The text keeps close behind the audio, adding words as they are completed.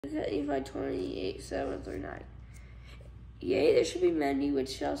Nephi 28:7-9. Yea, there shall be many which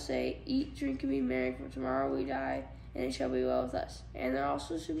shall say, Eat, drink, and be merry, for tomorrow we die, and it shall be well with us. And there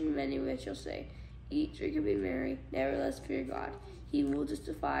also shall be many which shall say, Eat, drink, and be merry, nevertheless fear God. He will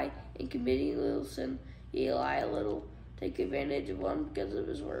justify in committing a little sin, yea, lie a little, take advantage of one because of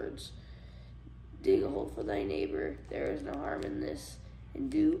his words. Dig a hole for thy neighbor, there is no harm in this,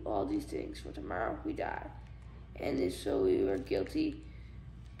 and do all these things, for tomorrow we die. And if so we are guilty,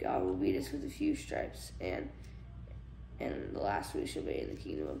 God will beat us with a few stripes, and the last we shall be in the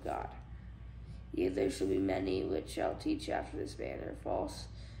kingdom of God. Yet there shall be many which shall teach after this manner false,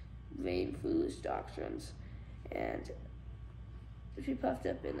 vain, foolish doctrines, and be puffed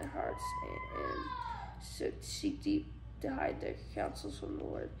up in their hearts, and seek deep to hide their counsels from the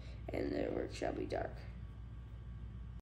Lord, and their work shall be dark.